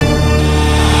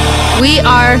We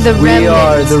are the remnant. We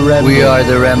are the remnant. We are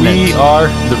the remnant. We are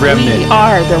the remnant. We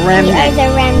are the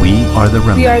remnant. We are the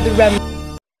remnant. We are the remnant.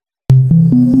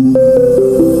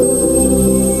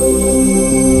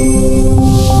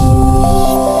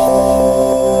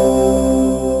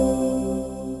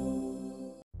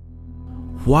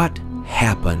 What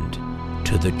happened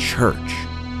to the church?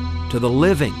 To the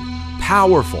living,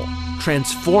 powerful,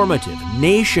 transformative,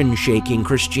 nation-shaking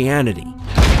Christianity?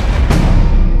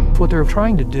 What they're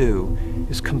trying to do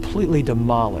is completely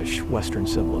demolish Western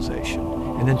civilization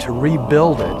and then to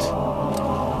rebuild it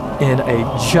in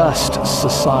a just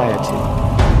society.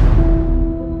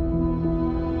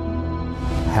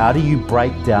 How do you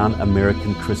break down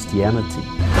American Christianity?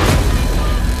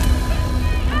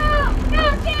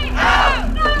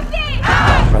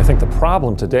 I think the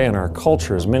problem today in our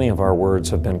culture is many of our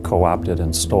words have been co-opted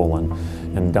and stolen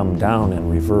and dumbed down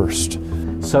and reversed.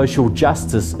 Social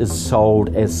justice is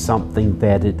sold as something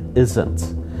that it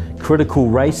isn't. Critical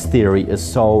race theory is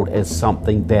sold as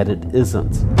something that it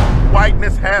isn't.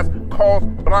 Whiteness has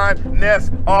caused blindness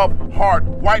of heart.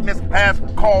 Whiteness has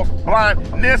caused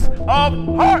blindness of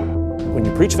heart. When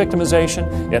you preach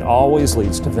victimization, it always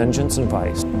leads to vengeance and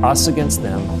vice. Us against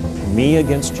them, me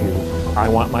against you. I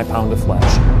want my pound of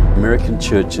flesh. American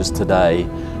churches today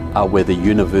are where the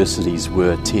universities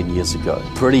were 10 years ago.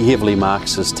 Pretty heavily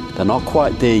Marxist. They're not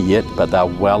quite there yet, but they're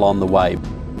well on the way.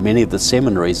 Many of the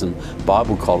seminaries and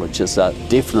Bible colleges are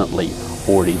definitely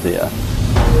already there.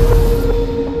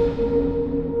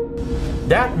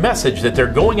 That message that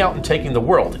they're going out and taking the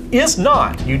world is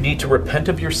not, you need to repent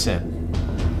of your sin,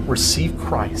 receive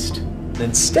Christ.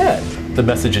 Instead, the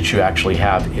message that you actually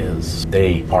have is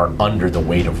they are under the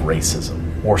weight of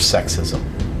racism or sexism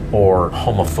or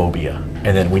homophobia,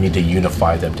 and then we need to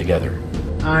unify them together.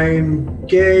 I'm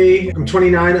gay, I'm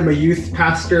 29, I'm a youth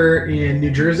pastor in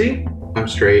New Jersey. I'm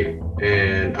straight,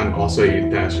 and I'm also a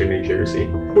youth pastor in New Jersey.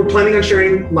 We're planning on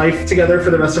sharing life together for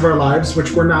the rest of our lives,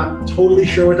 which we're not totally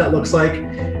sure what that looks like.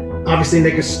 Obviously,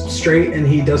 Nick is straight, and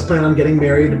he does plan on getting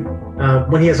married.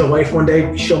 When he has a wife one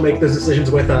day, she'll make those decisions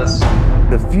with us.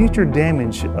 The future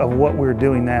damage of what we're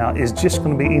doing now is just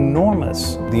going to be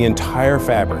enormous. The entire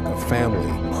fabric of family,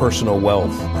 personal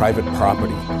wealth, private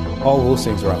property, all those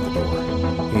things are out the door.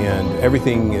 And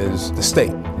everything is the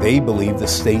state. They believe the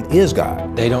state is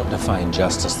God. They don't define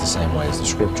justice the same way as the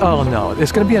scripture. Oh no,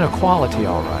 it's going to be an equality,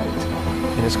 all right.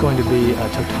 And it's going to be a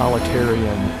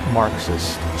totalitarian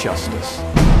Marxist justice.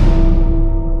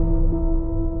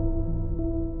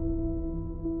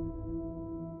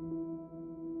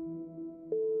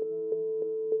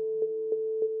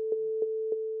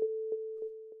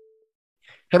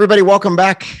 Everybody, welcome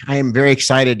back. I am very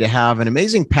excited to have an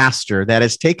amazing pastor that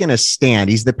has taken a stand.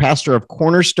 He's the pastor of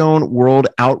Cornerstone World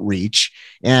Outreach,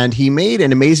 and he made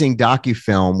an amazing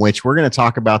docufilm, which we're going to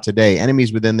talk about today,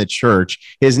 Enemies Within the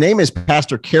Church. His name is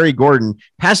Pastor Kerry Gordon.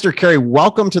 Pastor Kerry,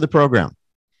 welcome to the program.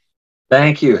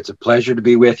 Thank you. It's a pleasure to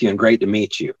be with you and great to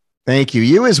meet you. Thank you.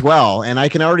 You as well. And I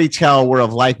can already tell we're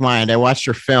of like mind. I watched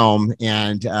your film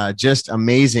and just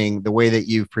amazing the way that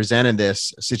you've presented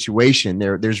this situation.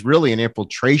 There's really an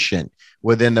infiltration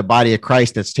within the body of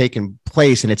Christ that's taken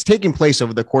place, and it's taken place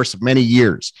over the course of many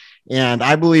years. And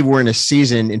I believe we're in a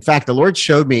season. In fact, the Lord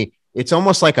showed me it's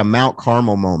almost like a Mount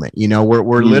Carmel moment. You know,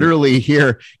 we're literally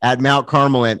here at Mount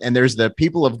Carmel, and there's the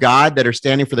people of God that are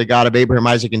standing for the God of Abraham,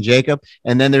 Isaac, and Jacob.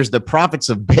 And then there's the prophets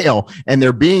of Baal, and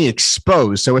they're being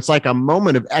exposed. So it's like a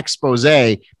moment of expose,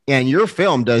 and your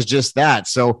film does just that.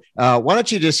 So why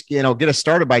don't you just, get us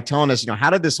started by telling us, how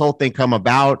did this whole thing come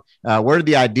about? Where did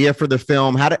the idea for the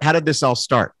film? How did this all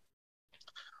start?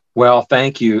 Well,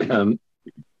 thank you.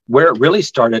 Where it really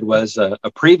started was a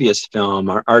previous film.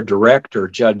 Our director,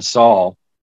 Judd Saul,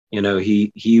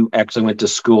 he actually went to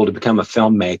school to become a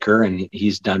filmmaker, and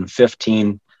he's done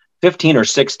 15 or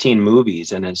 16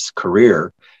 movies in his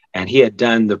career. And he had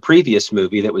done the previous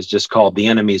movie that was just called The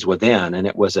Enemies Within, and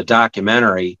it was a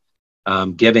documentary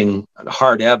giving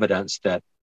hard evidence that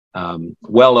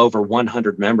well over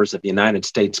 100 members of the United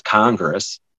States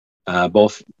Congress,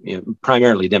 both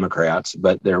primarily Democrats,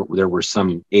 but there were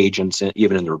some agents,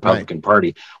 even in the Republican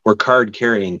Party, were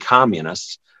card-carrying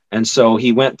communists. And so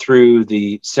he went through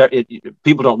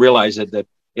people don't realize that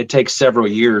it takes several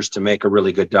years to make a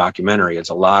really good documentary. It's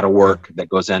a lot of work that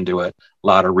goes into it, a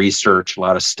lot of research, a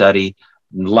lot of study,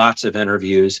 lots of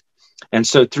interviews. And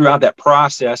so throughout that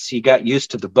process, he got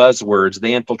used to the buzzwords.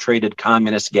 They infiltrated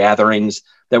communist gatherings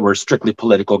that were strictly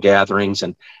political gatherings,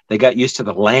 and they got used to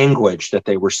the language that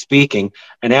they were speaking.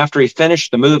 And after he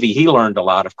finished the movie, he learned a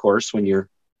lot, of course. When you're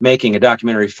making a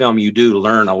documentary film, you do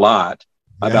learn a lot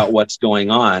about what's going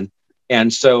on.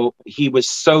 And so he was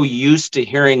so used to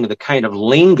hearing the kind of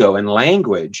lingo and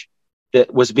language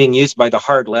that was being used by the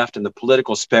hard left in the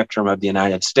political spectrum of the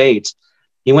United States.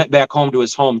 He went back home to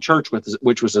his home church,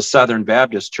 which was a Southern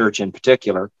Baptist church in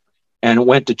particular, and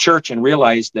went to church and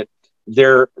realized that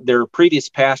their previous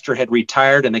pastor had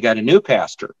retired and they got a new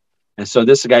pastor. And so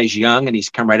this guy's young and he's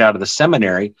come right out of the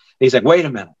seminary. He's like, wait a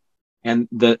minute. And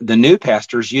the new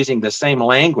pastor's using the same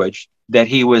language that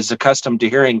he was accustomed to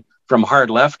hearing from hard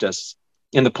leftists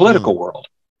in the political world.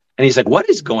 And he's like, what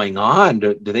is going on?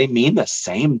 Do they mean the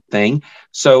same thing?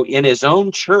 So in his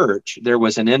own church, there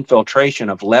was an infiltration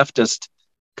of leftist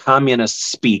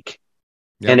communist speak.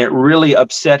 Yep. And it really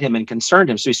upset him and concerned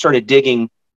him. So he started digging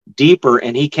deeper,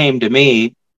 and he came to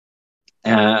me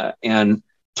and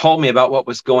told me about what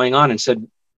was going on and said,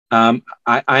 I'm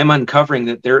uncovering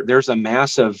that there's a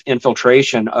massive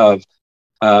infiltration of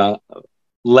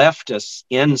leftists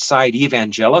inside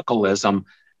evangelicalism,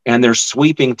 and they're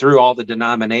sweeping through all the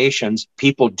denominations.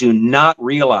 People do not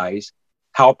realize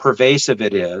how pervasive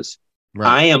it is. Right.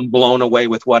 I am blown away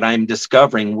with what I'm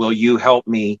discovering. Will you help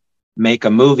me make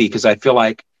a movie? Because I feel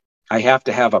like I have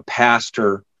to have a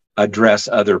pastor address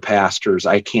other pastors.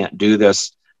 I can't do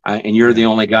this. And you're the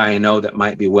only guy I know that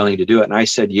might be willing to do it. And I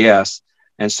said, yes.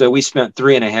 And so we spent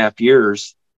 3.5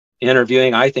 years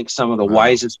interviewing, I think, some of the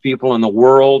wisest people in the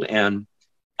world and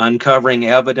uncovering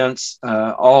evidence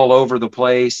all over the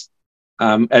place.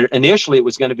 Initially, it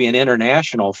was going to be an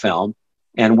international film,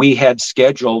 and we had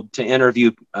scheduled to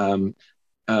interview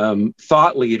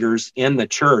thought leaders in the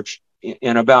church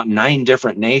in about 9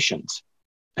 different nations.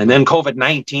 And then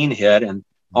COVID-19 hit, and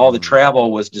all the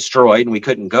travel was destroyed, and we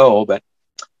couldn't go. But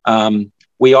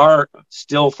we are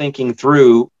still thinking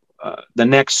through the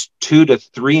next 2 to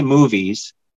 3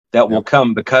 movies that will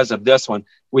come because of this one.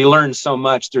 We learned so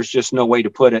much. There's just no way to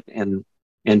put it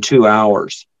in 2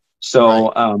 hours.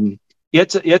 So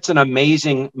it's an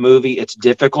amazing movie. It's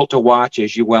difficult to watch,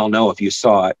 as you well know if you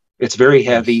saw it. It's very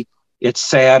heavy. It's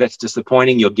sad. It's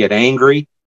disappointing. You'll get angry.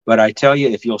 But I tell you,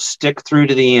 if you'll stick through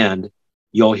to the end,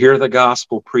 you'll hear the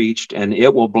gospel preached, and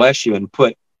it will bless you and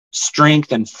put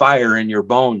strength and fire in your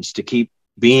bones to keep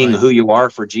being who you are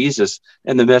for Jesus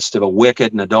in the midst of a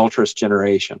wicked and adulterous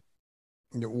generation.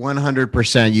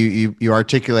 100%. You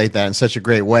articulate that in such a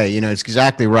great way. You know, it's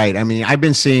exactly right. I mean, I've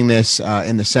been seeing this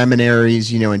in the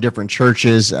seminaries, you know, in different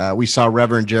churches. We saw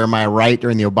Reverend Jeremiah Wright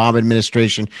during the Obama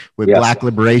administration with Black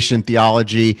liberation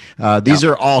theology. These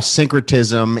are all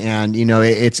syncretism, and you know,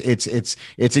 it's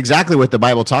exactly what the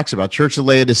Bible talks about: Church of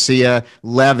Laodicea,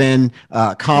 leaven,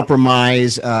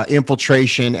 compromise,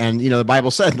 infiltration, and you know, the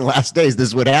Bible said in the last days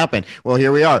this would happen. Well,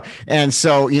 here we are, and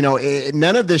so you know,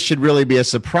 none of this should really be a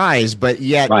surprise, but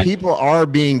yet people are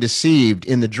being deceived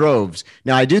in the droves.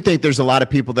 Now, I do think there's a lot of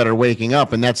people that are waking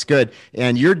up, and that's good.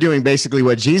 And you're doing basically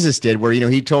what Jesus did, where, you know,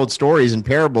 he told stories and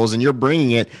parables, and you're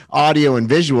bringing it audio and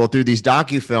visual through these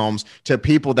docufilms to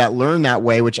people that learn that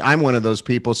way, which I'm one of those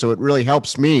people. So it really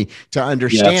helps me to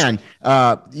understand.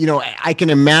 You know, I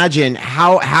can imagine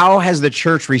how has the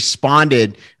church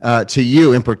responded to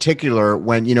you in particular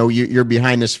when, you know, you're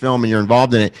behind this film and you're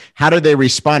involved in it. How do they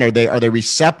respond? Are they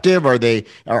receptive? Are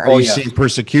you seeing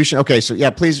persecution? Okay,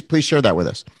 so please share that with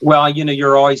us. Well, you know,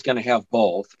 you're always going to have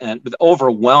both, and the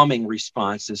overwhelming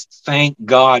response is, thank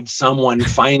God someone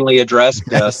finally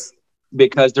addressed us,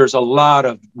 because there's a lot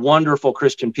of wonderful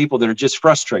Christian people that are just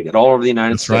frustrated all over the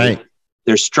United States. Right.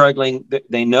 They're struggling.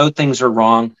 They know things are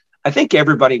wrong. I think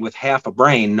everybody with half a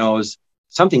brain knows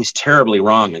something's terribly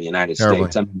wrong in the United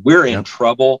States. I mean, we're in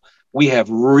trouble. We have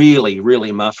really,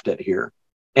 really muffed it here.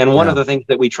 And one of the things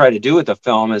that we try to do with the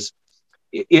film is,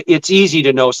 it's easy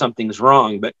to know something's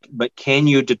wrong, but can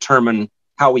you determine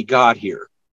how we got here?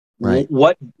 Right.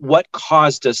 What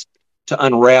caused us to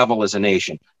unravel as a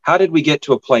nation? How did we get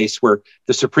to a place where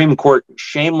the Supreme Court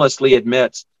shamelessly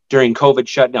admits during COVID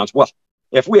shutdowns, well,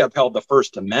 if we upheld the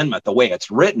First Amendment the way it's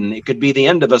written, it could be the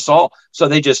end of us all. So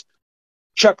they just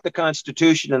chuck the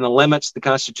Constitution and the limits, the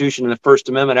Constitution and the First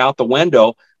Amendment out the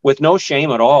window with no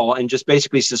shame at all, and just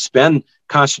basically suspend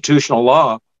constitutional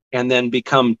law, and then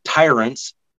become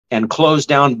tyrants and close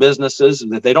down businesses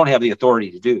that they don't have the authority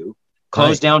to do,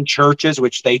 close down churches,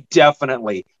 which they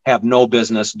definitely have no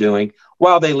business doing,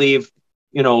 while they leave,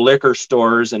 you know, liquor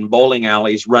stores and bowling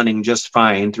alleys running just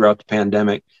fine throughout the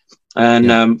pandemic.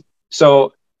 And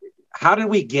so how did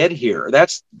we get here?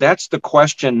 That's the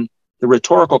question, the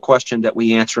rhetorical question that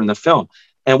we answer in the film.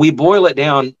 And we boil it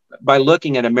down by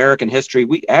looking at American history.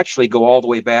 We actually go all the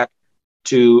way back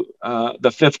to the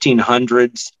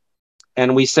 1500s.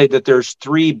 And we say that there's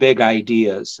 3 big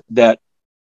ideas that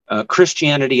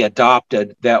Christianity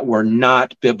adopted that were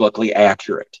not biblically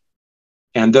accurate.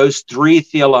 And those three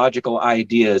theological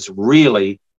ideas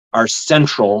really are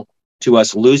central to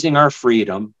us losing our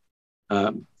freedom,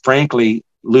 frankly,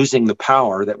 losing the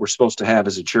power that we're supposed to have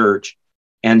as a church,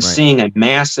 and seeing a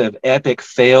massive, epic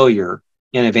failure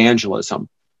in evangelism.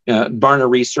 Barna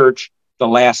Research, the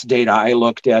last data I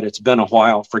looked at, it's been a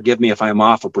while, forgive me if I'm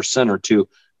off a percent or two,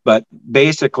 but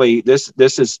basically this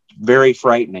is very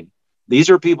frightening. These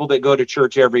are people that go to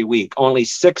church every week. Only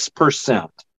 6%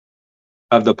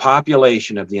 of the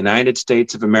population of the United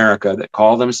States of America that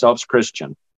call themselves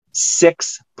Christian,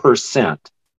 6%.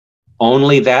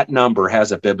 Only that number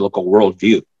has a biblical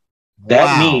worldview.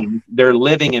 That means they're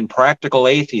living in practical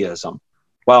atheism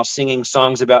while singing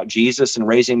songs about Jesus and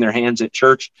raising their hands at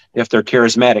church if they're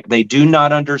charismatic. They do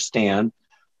not understand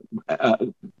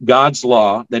God's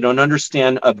law. They don't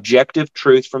understand objective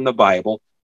truth from the Bible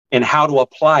and how to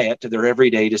apply it to their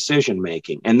everyday decision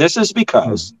making. And this is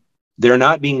because they're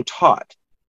not being taught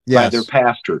by their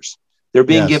pastors. They're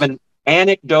being given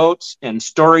anecdotes and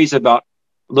stories about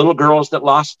little girls that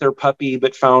lost their puppy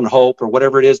but found hope, or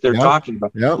whatever it is they're talking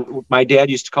about. My dad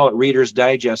used to call it Reader's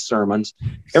Digest sermons.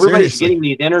 Everybody's getting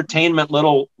these entertainment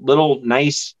little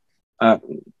nice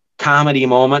comedy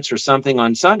moments or something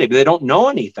on Sunday, but they don't know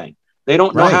anything. They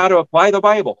don't know how to apply the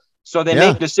Bible. So they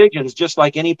make decisions just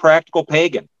like any practical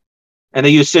pagan, and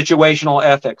they use situational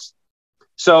ethics.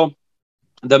 So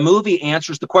the movie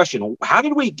answers the question, how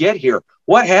did we get here?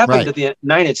 What happened to the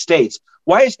United States?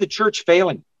 Why is the church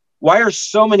failing? Why are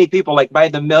so many people, like by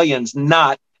the millions,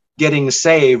 not getting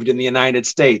saved in the United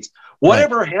States?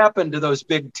 Whatever happened to those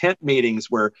big tent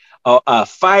meetings where a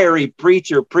fiery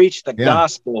preacher preached the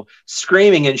gospel,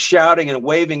 screaming and shouting and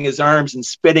waving his arms and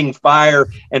spitting fire,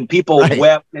 and people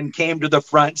wept and came to the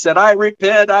front and said, I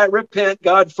repent,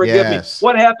 God forgive me.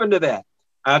 What happened to that?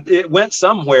 It went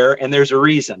somewhere, and there's a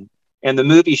reason. And the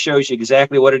movie shows you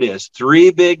exactly what it is.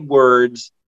 3 big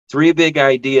words, 3 big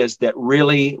ideas that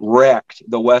really wrecked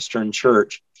the Western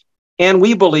church. And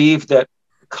we believe that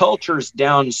cultures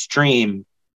downstream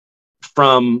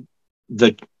from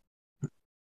the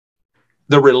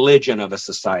religion of a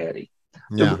society.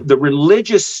 The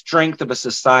religious strength of a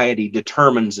society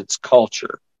determines its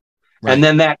culture. And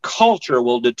then that culture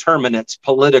will determine its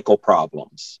political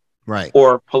problems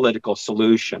or political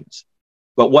solutions.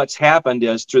 But what's happened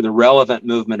is, through the relevant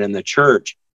movement in the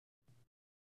church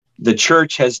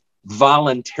has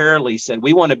voluntarily said,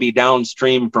 we want to be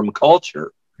downstream from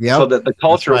culture so that the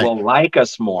culture will like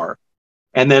us more.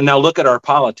 And then now look at our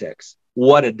politics.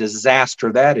 What a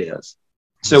disaster that is.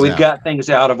 So we've got things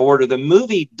out of order. The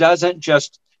movie doesn't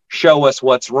just show us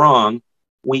what's wrong.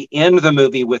 We end the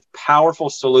movie with powerful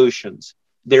solutions.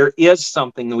 There is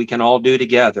something that we can all do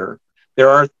together. There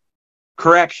are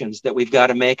corrections that we've got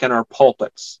to make in our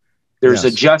pulpits. There's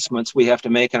adjustments we have to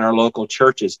make in our local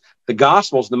churches. The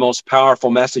gospel is the most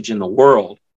powerful message in the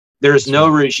world. There's no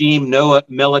regime, no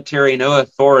military, no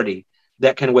authority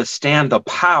that can withstand the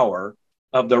power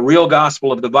of the real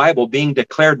gospel of the Bible being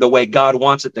declared the way God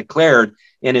wants it declared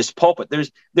in his pulpit.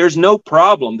 There's no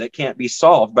problem that can't be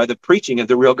solved by the preaching of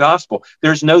the real gospel.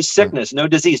 There's no sickness, no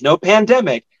disease, no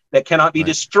pandemic that cannot be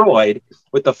destroyed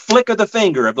with the flick of the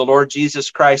finger of the Lord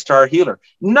Jesus Christ, our healer.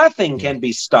 Nothing can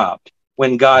be stopped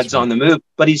when God's on the move,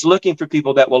 but he's looking for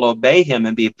people that will obey him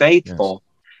and be faithful.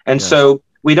 And so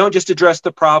we don't just address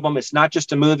the problem. It's not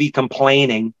just a movie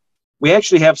complaining. We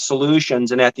actually have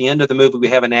solutions. And at the end of the movie, we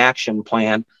have an action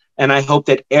plan. And I hope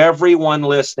that everyone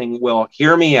listening will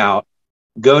hear me out.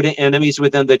 Go to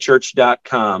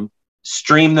enemieswithinthechurch.com,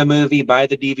 stream the movie, buy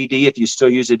the DVD if you still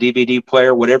use a DVD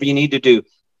player, whatever you need to do.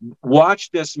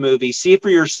 Watch this movie, see for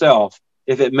yourself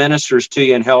if it ministers to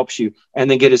you and helps you, and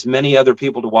then get as many other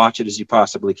people to watch it as you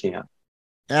possibly can.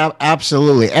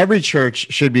 Absolutely. Every church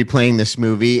should be playing this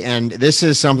movie. And this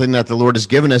is something that the Lord has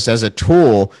given us as a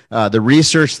tool, the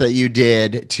research that you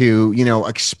did to,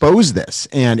 expose this,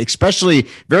 and especially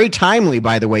very timely,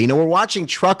 by the way. We're watching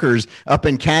truckers up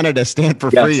in Canada stand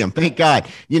for freedom. Thank God.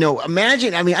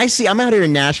 Imagine, I'm out here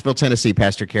in Nashville, Tennessee,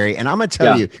 Pastor Kerry, and I'm going to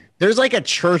tell you, there's like a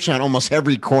church on almost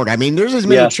every corner. There's as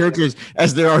many churches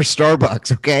as there are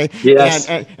Starbucks, okay? Yes.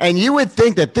 And you would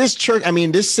think that this church,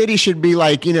 this city should be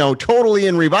like, totally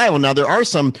in revival. Now, there are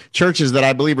some churches that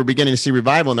I believe are beginning to see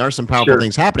revival, and there are some powerful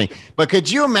things happening. But could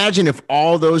you imagine if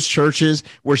all those churches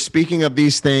were speaking of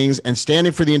these things and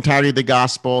standing for the entirety of the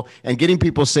gospel and getting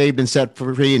people saved and set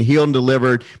free and healed and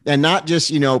delivered, and not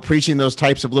just, preaching those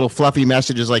types of little fluffy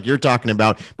messages like you're talking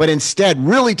about, but instead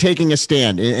really taking a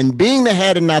stand and being the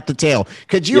head and not the the tail.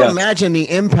 Could you imagine the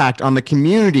impact on the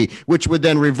community, which would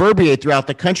then reverberate throughout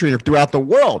the country and throughout the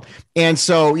world? And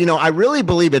so, I really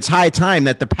believe it's high time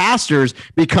that the pastors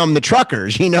become the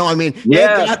truckers. Thank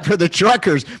God for the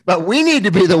truckers, but we need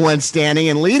to be the ones standing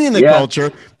and leading the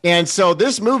culture. And so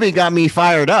this movie got me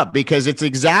fired up because it's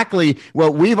exactly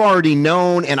what we've already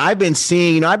known. And I've been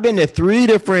seeing, I've been to 3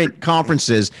 different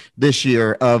conferences this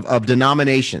year of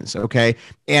denominations. Okay.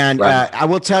 And I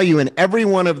will tell you, in every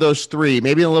one of those 3,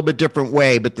 maybe in a little bit different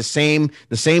way, but the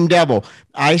same devil,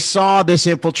 I saw this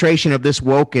infiltration of this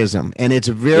wokeism, and it's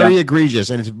very egregious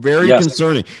and it's very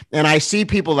concerning. And I see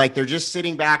people like they're just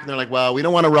sitting back and they're like, well, we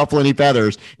don't want to ruffle any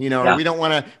feathers, or we don't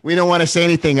want to say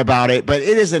anything about it. But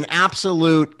it is an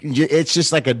absolute, it's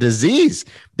just like a disease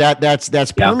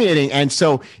that's permeating. And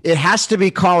so it has to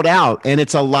be called out, and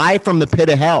it's a lie from the pit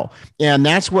of hell. And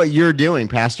that's what you're doing,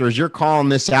 Pastor, is you're calling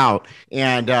this out.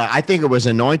 And I think it was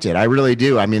anointed. I really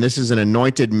do. I mean, this is an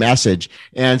anointed message.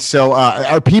 And so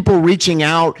are people reaching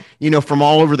out, from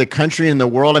all over the country and the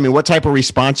world? I mean, what type of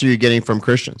response are you getting from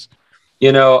Christians?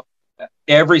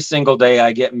 Every single day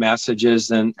I get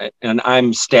messages, and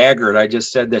I'm staggered. I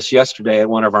just said this yesterday at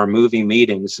one of our movie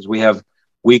meetings. We have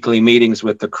weekly meetings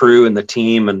with the crew and the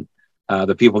team and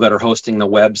the people that are hosting the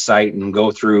website, and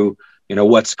go through,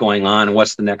 what's going on and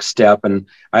what's the next step. And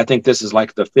I think this is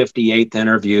like the 58th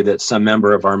interview that some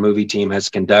member of our movie team has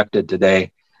conducted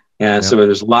today. And so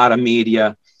there's a lot of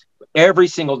media. Every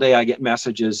single day I get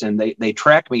messages, and they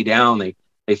track me down.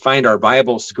 They find our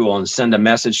Bible school and send a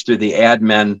message through the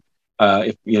admin,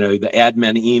 the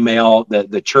admin email.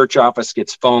 The church office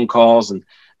gets phone calls, and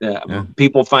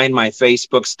people find my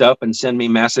Facebook stuff and send me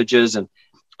messages. And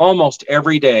almost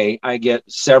every day I get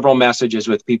several messages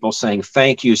with people saying,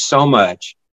 thank you so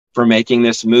much for making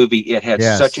this movie. It had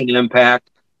such an impact,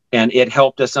 and it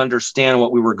helped us understand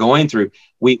what we were going through.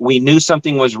 We knew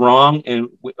something was wrong, and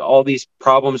all these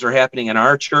problems are happening in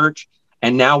our church,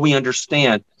 and now we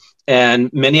understand.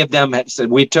 And many of them had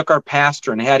said, we took our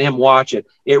pastor and had him watch it.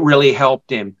 It really helped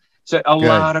him. So a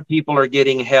lot of people are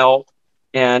getting help,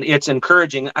 and it's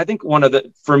encouraging. I think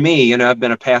for me, I've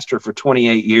been a pastor for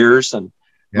 28 years, and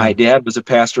my dad was a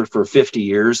pastor for 50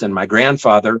 years, and my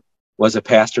grandfather was a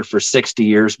pastor for 60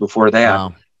 years before that.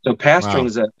 Wow. So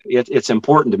pastoring it's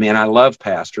important to me, and I love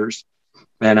pastors,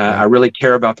 and I really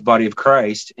care about the body of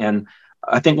Christ. And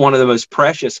I think one of the most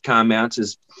precious comments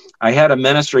is I had a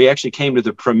minister. He actually came to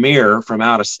the premiere from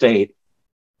out of state,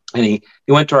 and he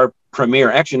went to our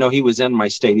premiere. Actually, no, he was in my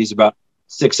state. He's about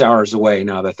 6 hours away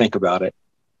now that I think about it.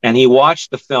 And he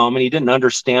watched the film, and he didn't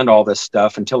understand all this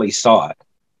stuff until he saw it.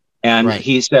 And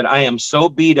he said, I am so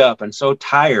beat up and so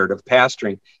tired of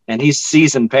pastoring. And he's a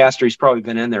seasoned pastor. He's probably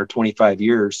been in there 25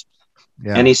 years.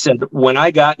 Yeah. And he said, when I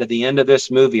got to the end of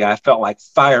this movie, I felt like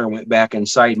fire went back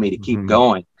inside me to keep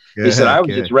going. He said, I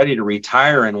was just ready to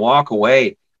retire and walk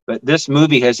away. But this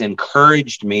movie has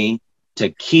encouraged me to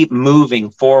keep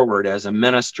moving forward as a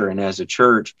minister and as a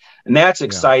church. And that's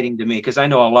exciting to me, because I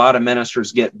know a lot of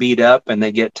ministers get beat up and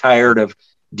they get tired of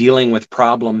dealing with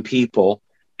problem people.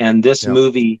 And this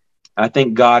movie, I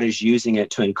think God is using it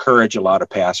to encourage a lot of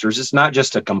pastors. It's not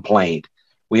just a complaint.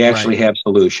 We actually have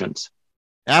solutions.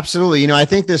 Absolutely. I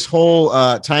think this whole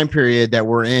time period that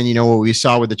we're in, what we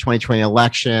saw with the 2020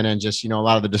 election and just, a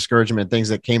lot of the discouragement, things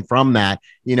that came from that,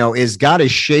 is God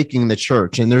is shaking the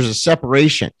church. And there's a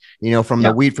separation, from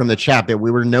the wheat from the chaff, that we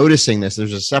were noticing this.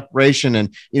 There's a separation,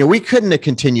 and, we couldn't have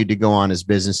continued to go on as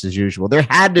business as usual. There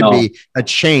had to be a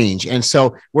change. And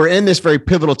so we're in this very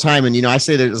pivotal time. And, I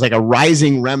say there's like a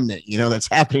rising remnant, that's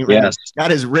happening right now.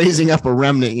 God is raising up a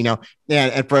remnant,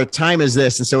 and for a time as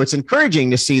this. And so it's encouraging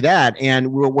to see that.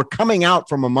 And we're coming out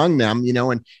from among them,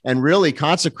 and really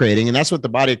consecrating. And that's what the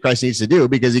body of Christ needs to do,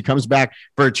 because he comes back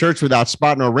for a church without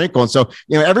spot nor wrinkle. And so,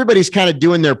 everybody's kind of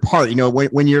doing their part.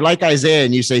 When you're like Isaiah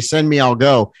and you say, send me, I'll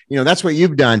go, that's what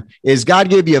you've done. Is God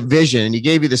gave you a vision, and he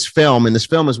gave you this film, and this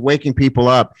film is waking people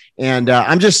up. And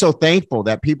I'm just so thankful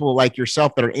that people like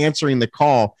yourself that are answering the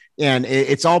call. And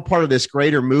it's all part of this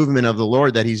greater movement of the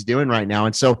Lord that he's doing right now.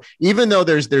 And so even though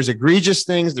there's egregious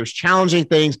things, there's challenging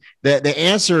things, the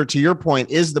answer, to your point,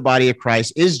 is the body of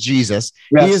Christ, is Jesus.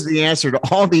 Yes. He is the answer to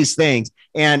all these things.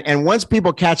 And once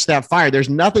people catch that fire, there's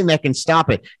nothing that can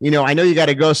stop it. I know you got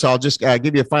to go, so I'll just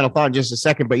give you a final thought in just a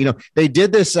second. But, they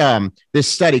did this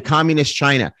study, Communist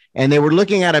China, and they were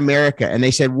looking at America, and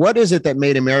they said, what is it that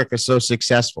made America so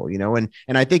successful?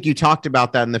 And I think you talked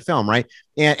about that in the film, right?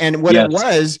 And what it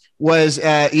was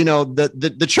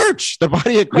the church, the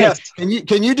body of Christ. Yes.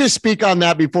 Can you just speak on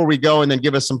that before we go, and then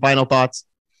give us some final thoughts?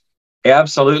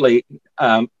 Absolutely.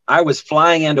 I was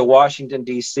flying into Washington,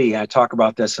 D.C. I talk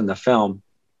about this in the film,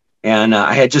 And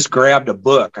I had just grabbed a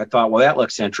book. I thought, well, that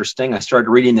looks interesting. I started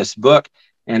reading this book,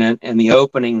 and in the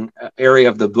opening area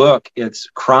of the book, it's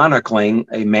chronicling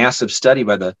a massive study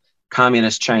by the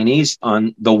Communist Chinese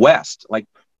on the West. Like,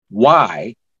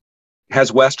 why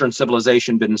has Western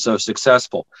civilization been so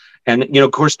successful? And,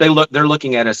 of course, they're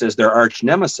looking at us as their arch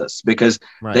nemesis, because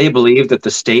they believe that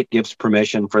the state gives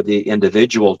permission for the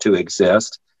individual to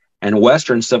exist. And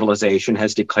Western civilization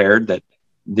has declared that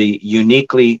the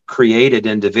uniquely created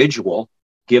individual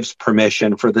gives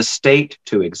permission for the state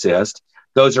to exist.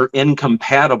 Those are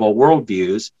incompatible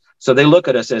worldviews. So they look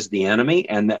at us as the enemy,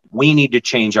 and that we need to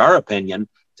change our opinion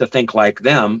to think like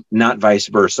them, not vice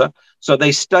versa. So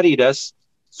they studied us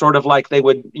sort of like they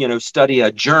would, study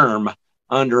a germ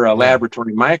under a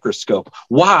laboratory microscope.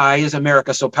 Why is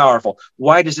America so powerful?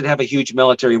 Why does it have a huge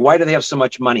military? Why do they have so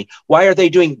much money? Why are they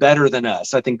doing better than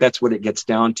us? I think that's what it gets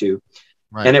down to.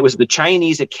 Right. And it was the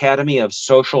Chinese Academy of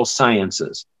Social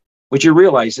Sciences, which you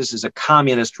realize this is a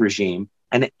communist regime,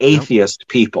 an atheist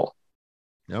people.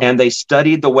 And they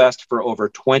studied the West for over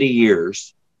 20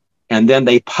 years. And then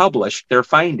they published their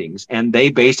findings. And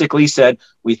they basically said,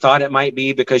 we thought it might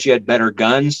be because you had better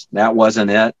guns. That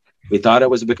wasn't it. We thought it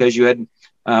was because you had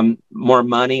more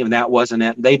money, and that wasn't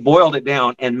it. They boiled it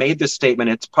down and made the statement.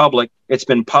 It's public. It's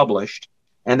been published.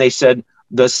 And they said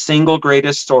the single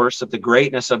greatest source of the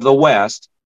greatness of the West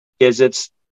is its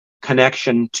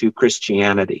connection to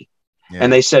Christianity.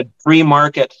 And they said free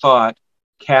market thought,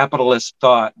 capitalist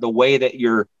thought, the way that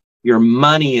your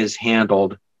money is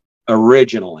handled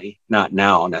originally, not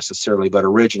now necessarily, but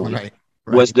originally,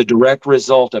 was the direct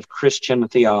result of Christian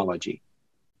theology.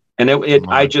 And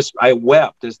I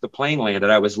wept as the plane landed.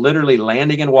 I was literally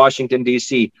landing in Washington,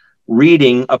 D.C.,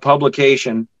 reading a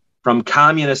publication from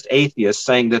communist atheists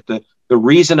saying that the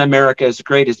reason America is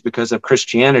great is because of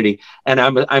Christianity. And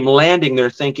I'm landing there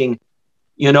thinking,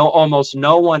 almost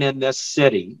no one in this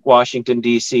city, Washington,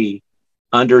 D.C.,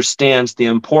 understands the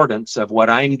importance of what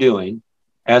I'm doing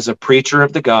as a preacher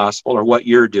of the gospel, or what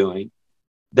you're doing.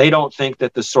 They don't think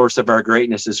that the source of our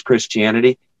greatness is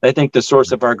Christianity. They think the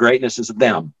source of our greatness is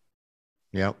them.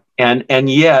 And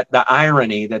yet the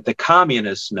irony that the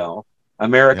communists know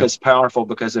America's powerful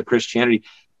because of Christianity.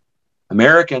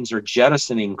 Americans are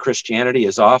jettisoning Christianity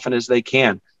as often as they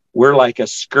can. We're like a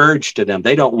scourge to them.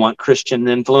 They don't want Christian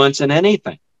influence in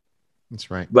anything.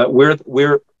 That's right. But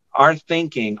our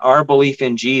thinking, our belief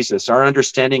in Jesus, our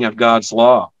understanding of God's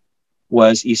law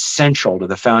was essential to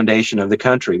the foundation of the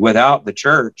country. Without the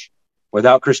church,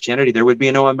 without Christianity, there would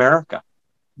be no America.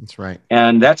 That's right.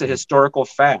 And that's a historical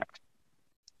fact,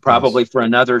 probably for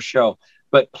another show.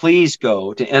 But please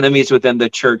go to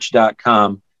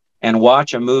enemieswithinthechurch.com and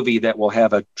watch a movie that will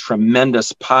have a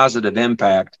tremendous positive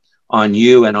impact on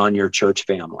you and on your church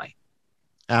family.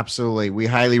 Absolutely. We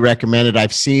highly recommend it.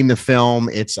 I've seen the film.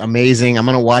 It's amazing. I'm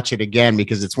going to watch it again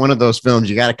because it's one of those films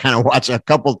you got to kind of watch a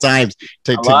couple times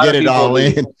to get it all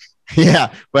in.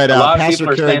 Yeah. But a lot of Pastor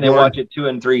people are saying they watch it 2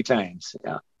 and 3 times.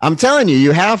 Yeah. I'm telling you,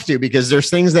 you have to, because there's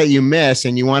things that you miss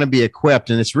and you want to be equipped,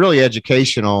 and it's really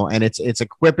educational, and it's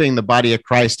equipping the body of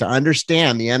Christ to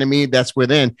understand the enemy that's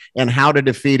within and how to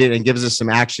defeat it, and gives us some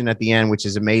action at the end, which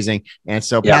is amazing. And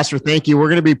so, Pastor, thank you. We're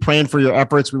going to be praying for your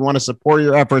efforts. We want to support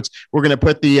your efforts. We're going to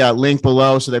put the link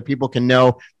below so that people can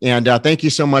know. And thank you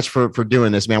so much for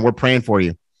doing this, man. We're praying for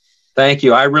you. Thank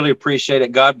you. I really appreciate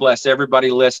it. God bless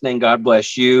everybody listening. God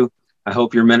bless you. I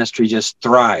hope your ministry just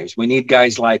thrives. We need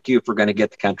guys like you if we're going to get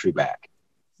the country back.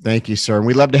 Thank you, sir. And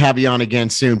we'd love to have you on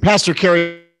again soon. Pastor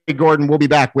Kerry Gordon will be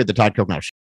back with the Todd Coconato Show.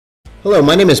 Hello,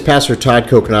 my name is Pastor Todd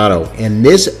Coconato, and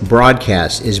this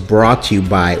broadcast is brought to you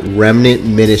by Remnant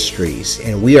Ministries,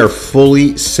 and we are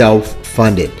fully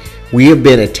self-funded. We have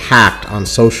been attacked on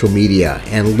social media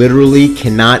and literally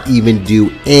cannot even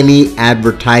do any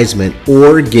advertisement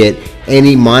or get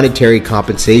any monetary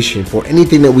compensation for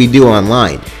anything that we do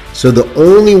online. So the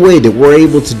only way that we're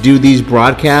able to do these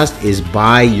broadcasts is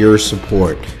by your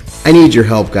support. I need your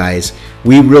help, guys.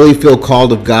 We really feel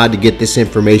called of God to get this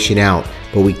information out,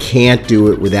 but we can't do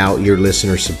it without your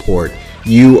listener support.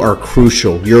 You are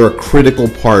crucial. You're a critical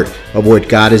part of what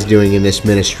God is doing in this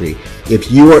ministry.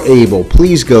 If you are able,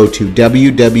 please go to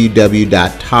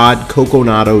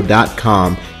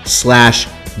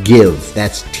www.toddcoconato.com/give.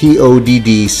 That's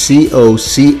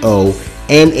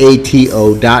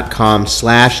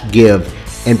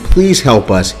TODDCOCONATO.com/give. And please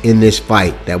help us in this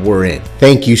fight that we're in.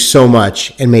 Thank you so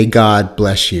much, and may God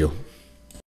bless you.